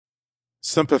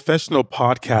Some professional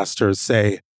podcasters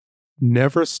say,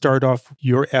 never start off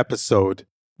your episode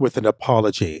with an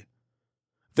apology.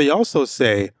 They also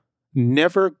say,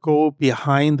 never go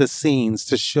behind the scenes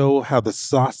to show how the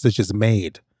sausage is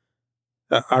made.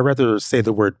 I'd rather say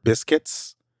the word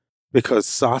biscuits, because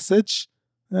sausage,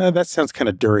 that sounds kind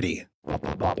of dirty.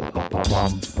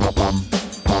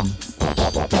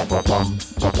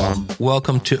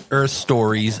 Welcome to Earth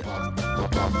Stories.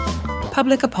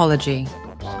 Public apology.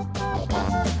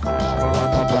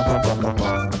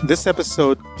 This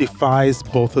episode defies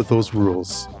both of those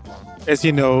rules. As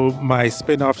you know, my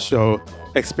spin-off show,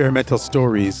 Experimental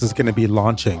Stories, is going to be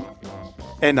launching.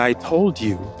 And I told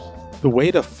you, the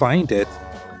way to find it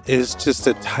is just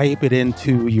to type it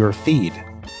into your feed.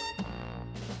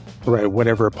 Right,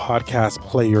 whatever podcast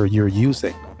player you're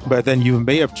using. But then you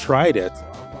may have tried it,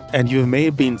 and you may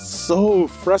have been so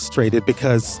frustrated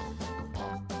because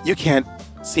you can't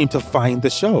seem to find the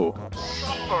show.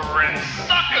 Suffering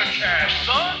succotash,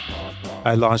 son!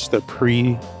 I launched the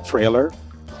pre-trailer,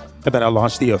 and then I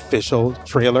launched the official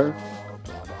trailer.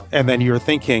 And then you're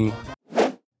thinking,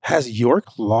 has York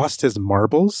lost his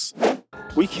marbles?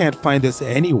 We can't find this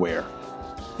anywhere.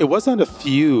 It was on a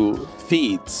few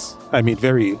feeds. I mean,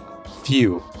 very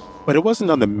few. But it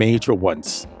wasn't on the major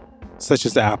ones, such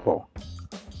as Apple.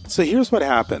 So here's what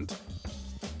happened.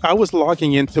 I was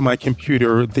logging into my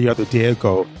computer the other day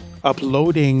ago,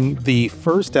 uploading the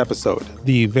first episode,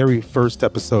 the very first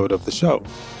episode of the show.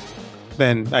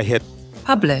 Then I hit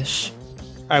Publish.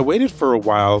 I waited for a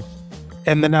while,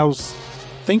 and then I was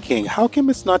thinking, how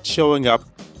come it's not showing up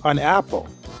on Apple?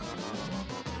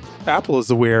 Apple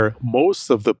is where most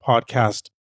of the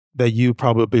podcasts that you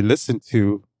probably listen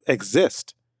to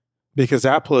exist, because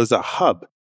Apple is a hub.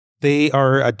 They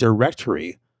are a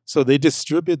directory, so they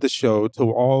distribute the show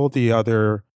to all the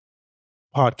other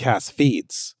podcast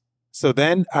feeds. So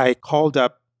then I called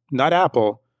up, not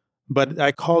Apple, but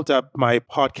I called up my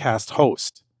podcast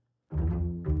host.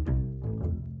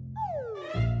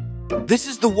 This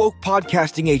is the Woke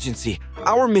Podcasting Agency.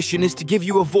 Our mission is to give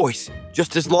you a voice,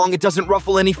 just as long it doesn't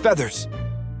ruffle any feathers.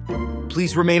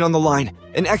 Please remain on the line.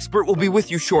 An expert will be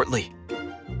with you shortly.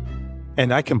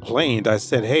 And I complained. I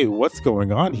said, hey, what's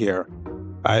going on here?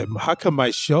 How come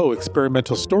my show,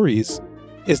 Experimental Stories,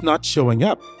 is not showing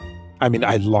up? I mean,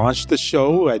 I launched the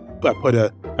show. I put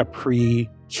a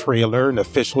pre-trailer, an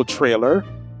official trailer.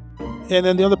 And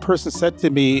then the other person said to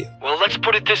me, Well, let's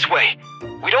put it this way.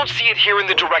 We don't see it here in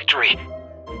the directory.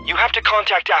 You have to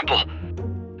contact Apple.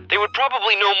 They would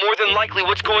probably know more than likely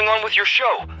what's going on with your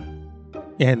show.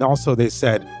 And also they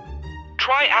said,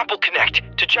 Try Apple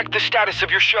Connect to check the status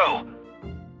of your show.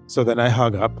 So then I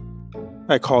hung up.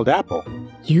 I called Apple.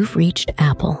 You've reached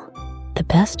Apple, the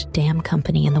best damn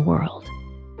company in the world.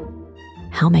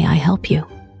 How may I help you?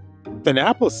 Then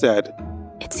Apple said,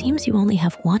 It seems you only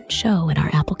have one show in our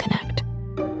Apple Connect.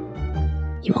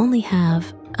 You only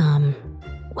have,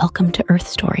 Welcome to Earth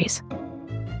Stories.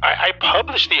 I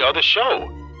published the other show.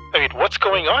 I mean, what's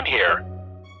going on here?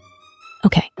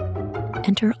 Okay.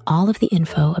 Enter all of the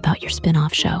info about your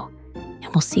spin-off show, and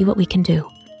we'll see what we can do.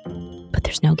 But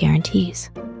there's no guarantees.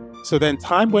 So then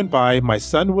time went by. My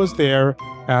son was there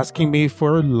asking me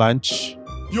for lunch.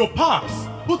 Yo, Pops,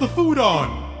 put the food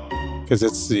on! Because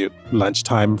it's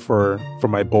lunchtime for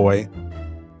my boy.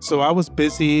 So I was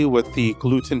busy with the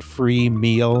gluten-free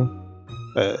meal.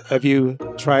 Have you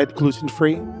tried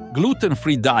gluten-free?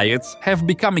 Gluten-free diets have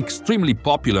become extremely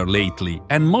popular lately,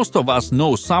 and most of us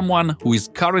know someone who is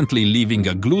currently living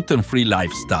a gluten-free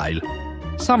lifestyle.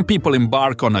 Some people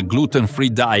embark on a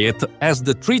gluten-free diet as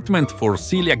the treatment for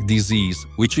celiac disease,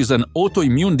 which is an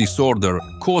autoimmune disorder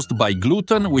caused by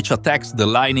gluten which attacks the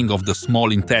lining of the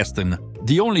small intestine.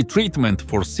 The only treatment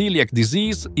for celiac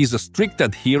disease is a strict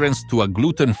adherence to a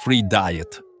gluten-free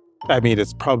diet. I mean,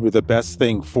 it's probably the best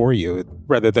thing for you,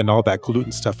 rather than all that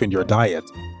gluten stuff in your diet.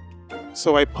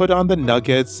 So I put on the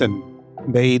nuggets and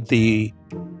made the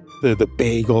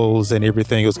bagels and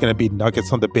everything. It was going to be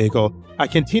nuggets on the bagel. I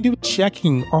continued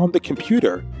checking on the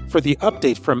computer for the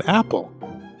update from Apple,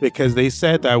 because they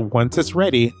said that once it's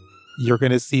ready, you're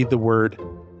going to see the word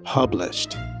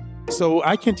published. So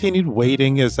I continued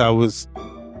waiting as I was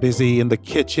busy in the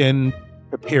kitchen,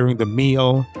 preparing the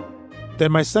meal.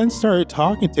 Then my son started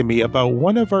talking to me about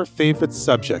one of our favorite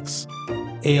subjects,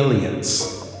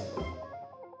 aliens.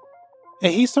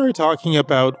 And he started talking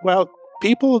about, well,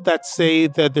 people that say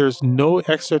that there's no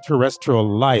extraterrestrial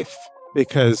life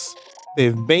because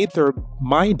they've made their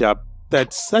mind up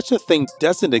that such a thing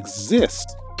doesn't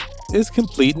exist is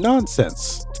complete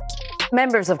nonsense.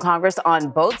 Members of Congress on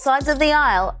both sides of the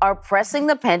aisle are pressing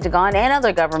the Pentagon and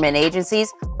other government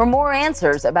agencies for more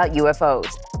answers about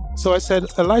UFOs. So I said,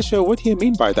 Elisha, what do you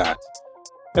mean by that?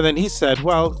 And then he said,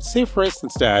 well, say for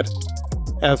instance, Dad,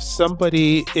 if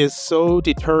somebody is so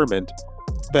determined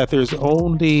that there's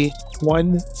only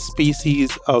one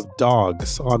species of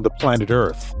dogs on the planet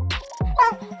Earth,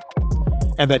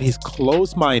 and that he's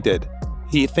closed-minded,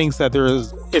 he thinks that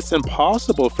it's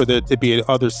impossible for there to be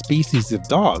other species of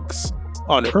dogs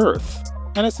on Earth.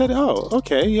 And I said, oh,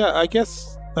 okay, yeah, I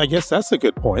guess that's a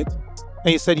good point.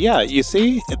 And he said, yeah, you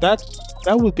see, that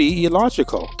would be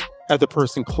illogical. If the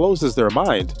person closes their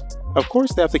mind, of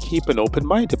course they have to keep an open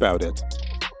mind about it.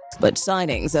 But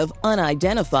sightings of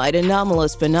unidentified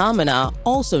anomalous phenomena,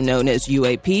 also known as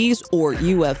UAPs or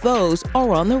UFOs,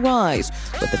 are on the rise,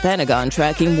 with the Pentagon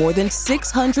tracking more than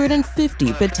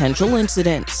 650 potential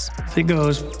incidents. It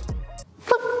goes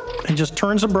and just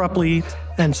turns abruptly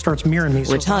and starts mirroring me.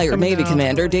 Retired Navy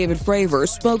Commander David Fravor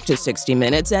spoke to 60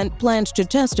 Minutes and plans to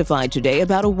testify today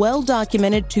about a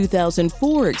well-documented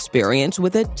 2004 experience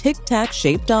with a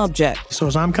tic-tac-shaped object. So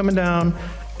as I'm coming down,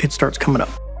 it starts coming up.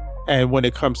 And when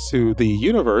it comes to the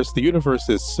universe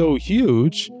is so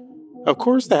huge, of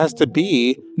course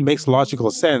makes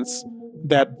logical sense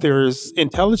that there's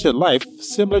intelligent life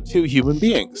similar to human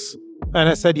beings. And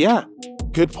I said, yeah,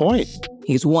 good point.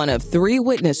 He's one of 3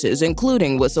 witnesses,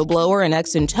 including whistleblower and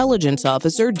ex-intelligence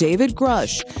officer David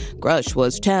Grush. Grush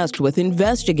was tasked with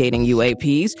investigating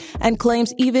UAPs and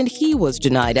claims even he was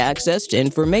denied access to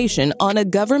information on a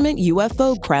government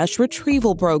UFO crash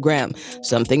retrieval program,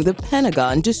 something the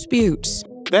Pentagon disputes.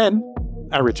 Then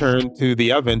I returned to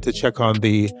the oven to check on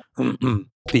the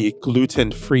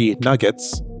gluten-free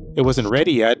nuggets. It wasn't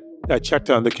ready yet. I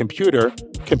checked on the computer.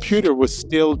 Computer was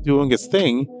still doing its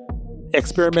thing.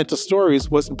 Experimental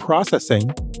Stories wasn't processing.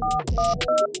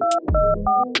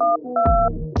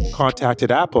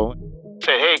 Contacted Apple.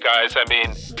 Say, hey guys,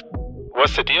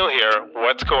 what's the deal here?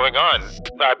 What's going on?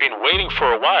 I've been waiting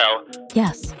for a while.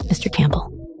 Yes, Mr. Campbell.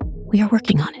 We are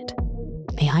working on it.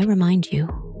 May I remind you,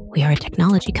 we are a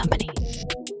technology company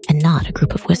and not a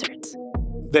group of wizards.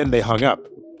 Then they hung up.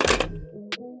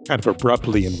 Kind of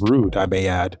abruptly and rude, I may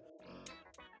add.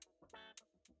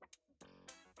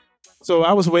 So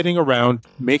I was waiting around,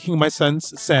 making my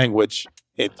son's sandwich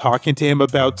and talking to him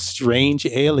about strange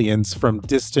aliens from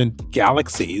distant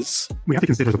galaxies. We have to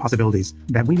consider the possibilities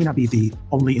that we may not be the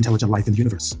only intelligent life in the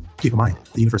universe. Keep in mind,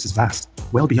 the universe is vast,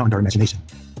 well beyond our imagination.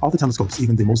 All the telescopes,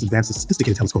 even the most advanced and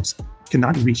sophisticated telescopes,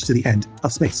 cannot reach to the end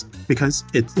of space because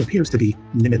it appears to be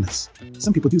limitless.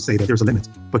 Some people do say that there's a limit,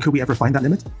 but could we ever find that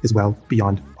limit is well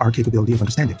beyond our capability of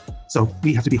understanding. So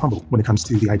we have to be humble when it comes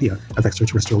to the idea of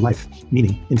extraterrestrial life,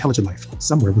 meaning intelligent life,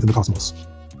 somewhere within the cosmos.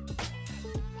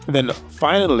 And then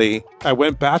finally, I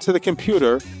went back to the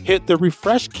computer, hit the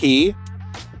refresh key,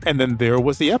 and then there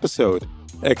was the episode,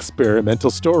 Experimental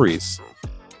Stories.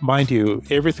 Mind you,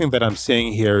 everything that I'm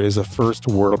saying here is a first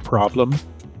world problem,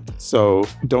 so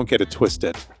don't get it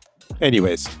twisted.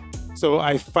 Anyways, so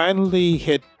I finally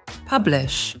hit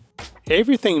Publish.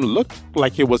 Everything looked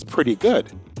like it was pretty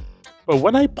good. But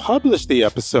when I published the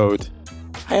episode,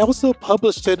 I also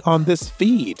published it on this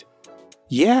feed.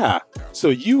 Yeah, so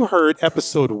you heard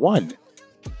episode 1.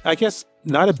 I guess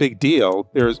not a big deal.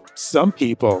 There's some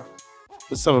people,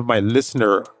 some of my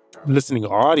listening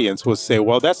audience will say,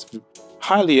 well, that's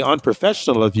highly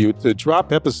unprofessional of you to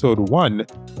drop episode 1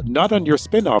 not on your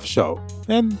spin-off show.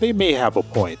 And they may have a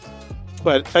point.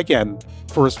 But again,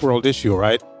 first world issue,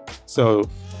 right? So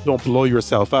don't blow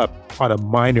yourself up on a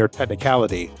minor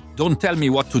technicality. Don't tell me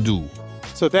what to do.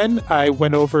 So then I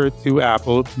went over to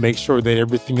Apple to make sure that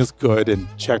everything is good and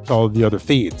checked all the other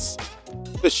feeds.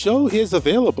 The show is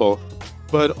available,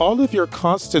 but all of your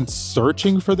constant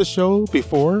searching for the show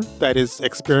before, that is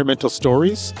Experimental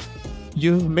Stories,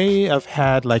 you may have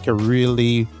had like a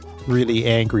really, really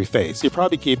angry face. You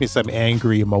probably gave me some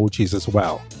angry emojis as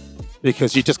well,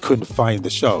 because you just couldn't find the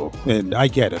show. And I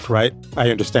get it, right?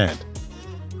 I understand.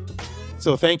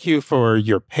 So thank you for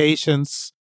your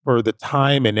patience, for the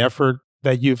time and effort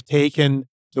that you've taken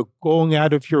to going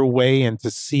out of your way and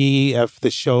to see if the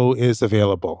show is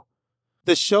available.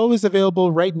 The show is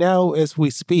available right now as we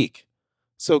speak,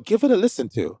 so give it a listen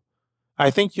to.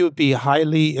 I think you'd be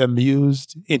highly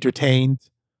amused, entertained,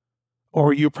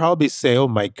 or you probably say, oh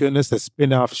my goodness, the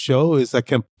spin-off show is a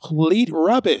complete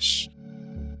rubbish.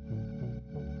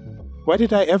 Why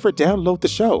did I ever download the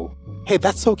show? Hey,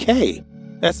 that's okay.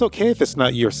 That's okay if it's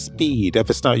not your speed,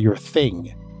 if it's not your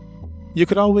thing. You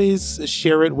could always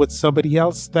share it with somebody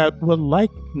else that would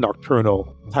like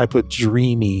nocturnal type of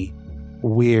dreamy,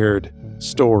 weird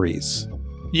stories.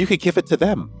 You could give it to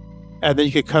them, and then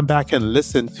you could come back and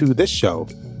listen to this show.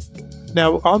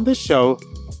 Now, on this show,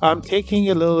 I'm taking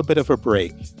a little bit of a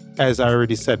break, as I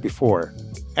already said before.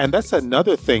 And that's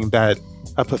another thing that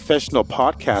a professional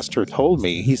podcaster told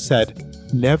me. He said,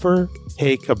 never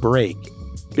take a break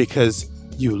because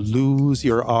you lose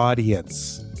your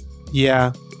audience.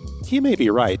 Yeah, he may be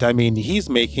right. I mean, he's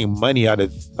making money out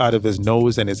of his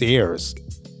nose and his ears.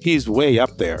 He's way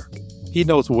up there. He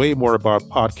knows way more about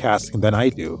podcasting than I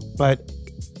do. But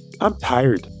I'm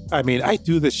tired. I mean, I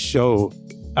do this show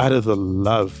out of the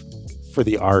love for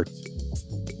the art.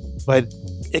 But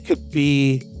it could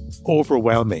be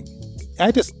overwhelming.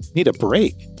 I just need a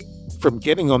break from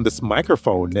getting on this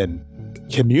microphone and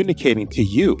communicating to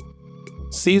you.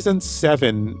 Season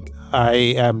 7, I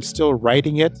am still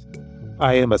writing it.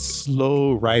 I am a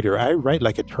slow writer. I write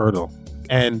like a turtle.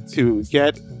 And to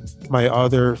get my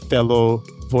other fellow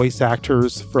voice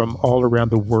actors from all around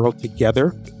the world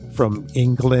together, from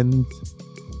England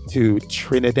to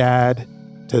Trinidad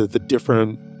to the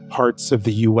different parts of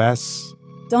the US.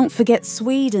 Don't forget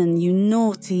Sweden, you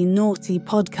naughty, naughty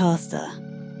podcaster.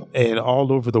 And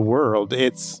all over the world,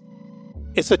 it's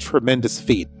a tremendous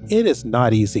feat. It is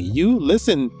not easy. You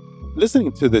listening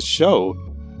to this show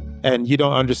and you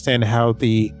don't understand how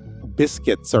the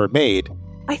biscuits are made.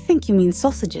 I think you mean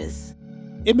sausages.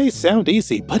 It may sound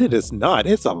easy, but it is not.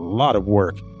 It's a lot of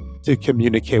work to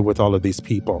communicate with all of these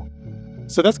people.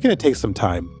 So that's going to take some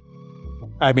time.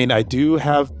 I mean, I do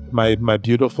have my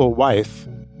beautiful wife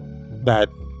that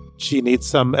she needs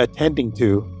some attending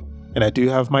to, and I do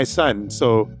have my son.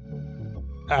 So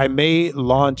I may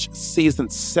launch season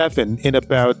 7 in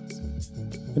about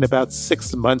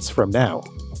 6 months from now,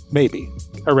 maybe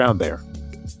around there,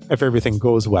 if everything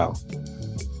goes well.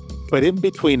 But in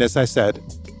between, as I said,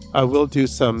 I will do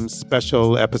some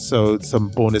special episodes, some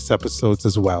bonus episodes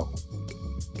as well.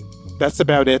 That's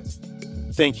about it.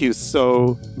 Thank you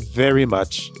so very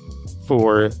much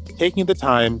for taking the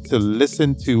time to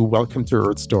listen to Welcome to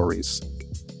Earth Stories.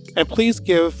 And please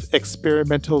give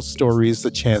Experimental Stories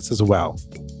a chance as well.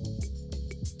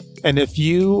 And if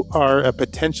you are a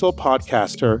potential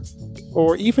podcaster,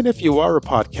 or even if you are a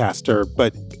podcaster,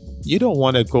 but you don't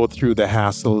want to go through the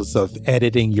hassles of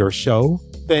editing your show,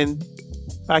 then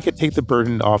I could take the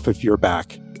burden off of your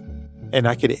back, and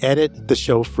I could edit the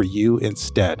show for you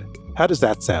instead. How does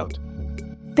that sound?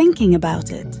 Thinking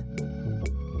about it.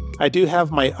 I do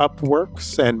have my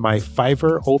Upworks and my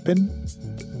Fiverr open,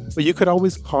 but you could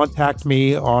always contact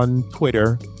me on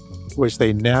Twitter, which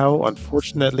they now,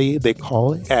 unfortunately, they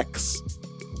call X.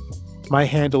 My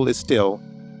handle is still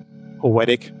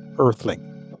Poetic Earthling.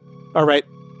 All right,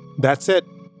 that's it.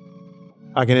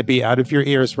 I'm going to be out of your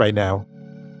ears right now.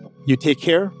 You take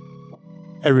care,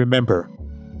 and remember,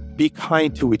 be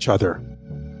kind to each other.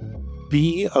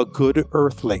 Be a good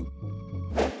Earthling.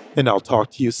 And I'll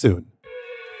talk to you soon.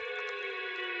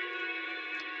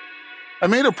 I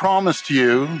made a promise to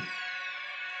you.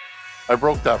 I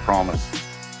broke that promise.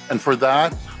 And for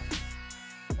that,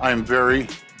 I am very,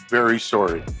 very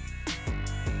sorry.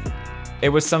 It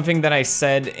was something that I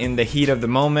said in the heat of the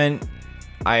moment.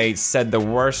 I said the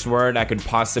worst word I could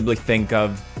possibly think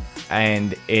of,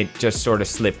 and it just sort of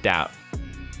slipped out.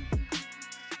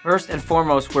 First and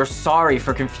foremost, we're sorry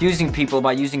for confusing people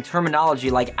by using terminology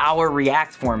like our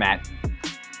React format.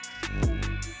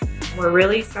 We're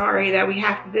really sorry that we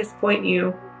have to disappoint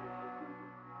you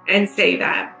and say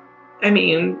that. I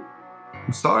mean,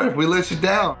 I'm sorry if we let you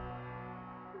down.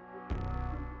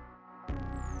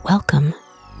 Welcome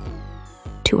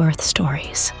to Earth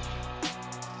Stories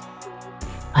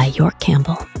by York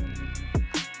Campbell.